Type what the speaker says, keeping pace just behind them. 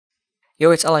Yo,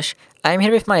 it's Aleš. I'm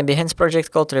here with my Behance project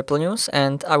called Triple News,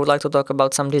 and I would like to talk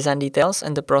about some design details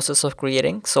and the process of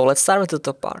creating. So let's start with the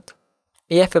top part.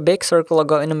 We have a big circle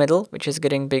logo in the middle, which is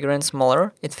getting bigger and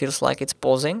smaller. It feels like it's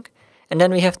posing. And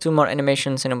then we have two more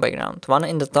animations in the background, one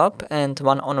in the top and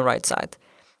one on the right side.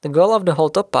 The goal of the whole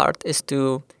top part is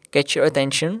to catch your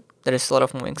attention. There is a lot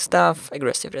of moving stuff,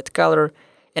 aggressive red color,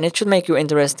 and it should make you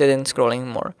interested in scrolling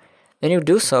more. When you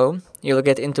do so, you'll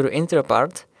get into the intro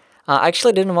part. I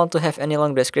actually didn't want to have any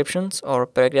long descriptions or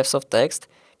paragraphs of text,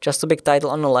 just a big title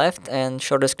on the left and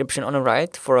short description on the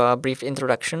right for a brief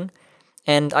introduction.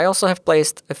 And I also have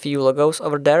placed a few logos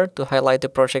over there to highlight the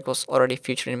project was already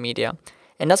featured in media.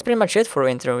 And that's pretty much it for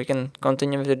intro. We can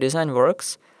continue with the design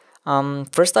works.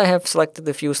 First, I have selected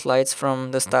a few slides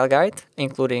from the style guide,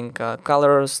 including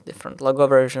colors, different logo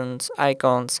versions,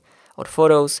 icons, or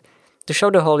photos, to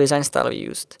show the whole design style we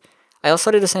used. I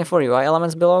also did the same for UI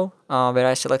elements below, where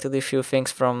I selected a few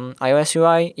things from iOS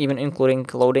UI, even including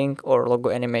loading or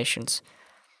logo animations.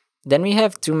 Then we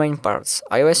have two main parts,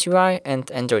 iOS UI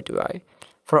and Android UI.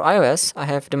 For iOS, I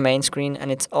have the main screen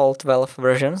and its all 12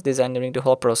 versions designed during the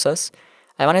whole process.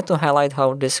 I wanted to highlight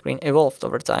how this screen evolved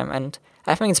over time, and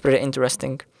I think it's pretty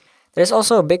interesting. There is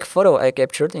also a big photo I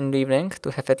captured in the evening to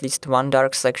have at least one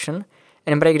dark section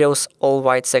and break those all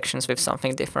white sections with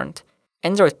something different.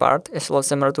 Android part is a lot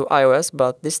similar to iOS,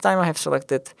 but this time I have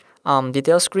selected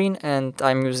detail screen and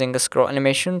I'm using a scroll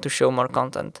animation to show more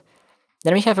content.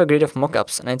 Then we have a grid of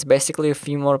mockups, and it's basically a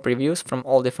few more previews from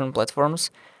all different platforms.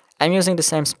 I'm using the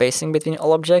same spacing between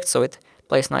all objects, so it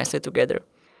plays nicely together.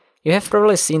 You have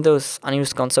probably seen those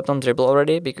unused concepts on Dribbble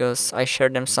already, because I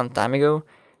shared them some time ago,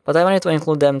 but I wanted to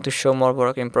include them to show more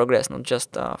work in progress, not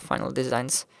just final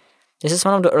designs. This is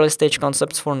one of the early stage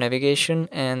concepts for navigation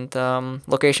and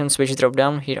location switch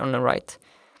dropdown here on the right.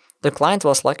 The client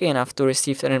was lucky enough to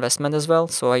receive an investment as well,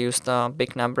 so I used a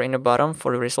big number in the bottom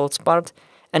for the results part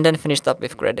and then finished up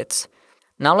with credits.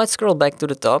 Now let's scroll back to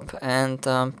the top and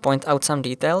point out some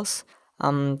details.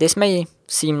 This may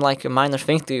seem like a minor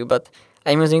thing to you, but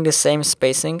I'm using the same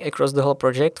spacing across the whole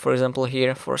project. For example,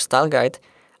 here for style guide,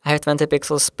 I have 20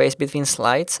 pixels space between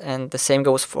slides, and the same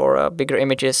goes for bigger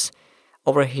images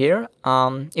over here.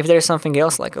 If there is something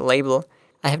else like a label,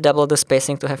 I have doubled the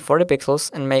spacing to have 40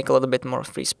 pixels and make a little bit more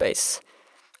free space.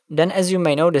 Then, as you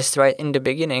may notice right in the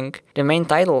beginning, the main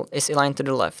title is aligned to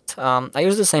the left. I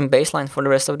use the same baseline for the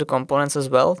rest of the components as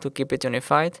well to keep it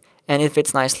unified, and it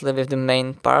fits nicely with the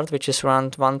main part, which is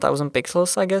around 1000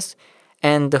 pixels, I guess,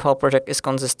 and the whole project is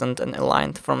consistent and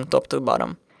aligned from top to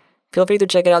bottom. Feel free to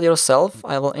check it out yourself.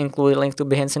 I will include a link to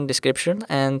Behance in the description,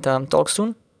 and talk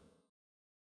soon.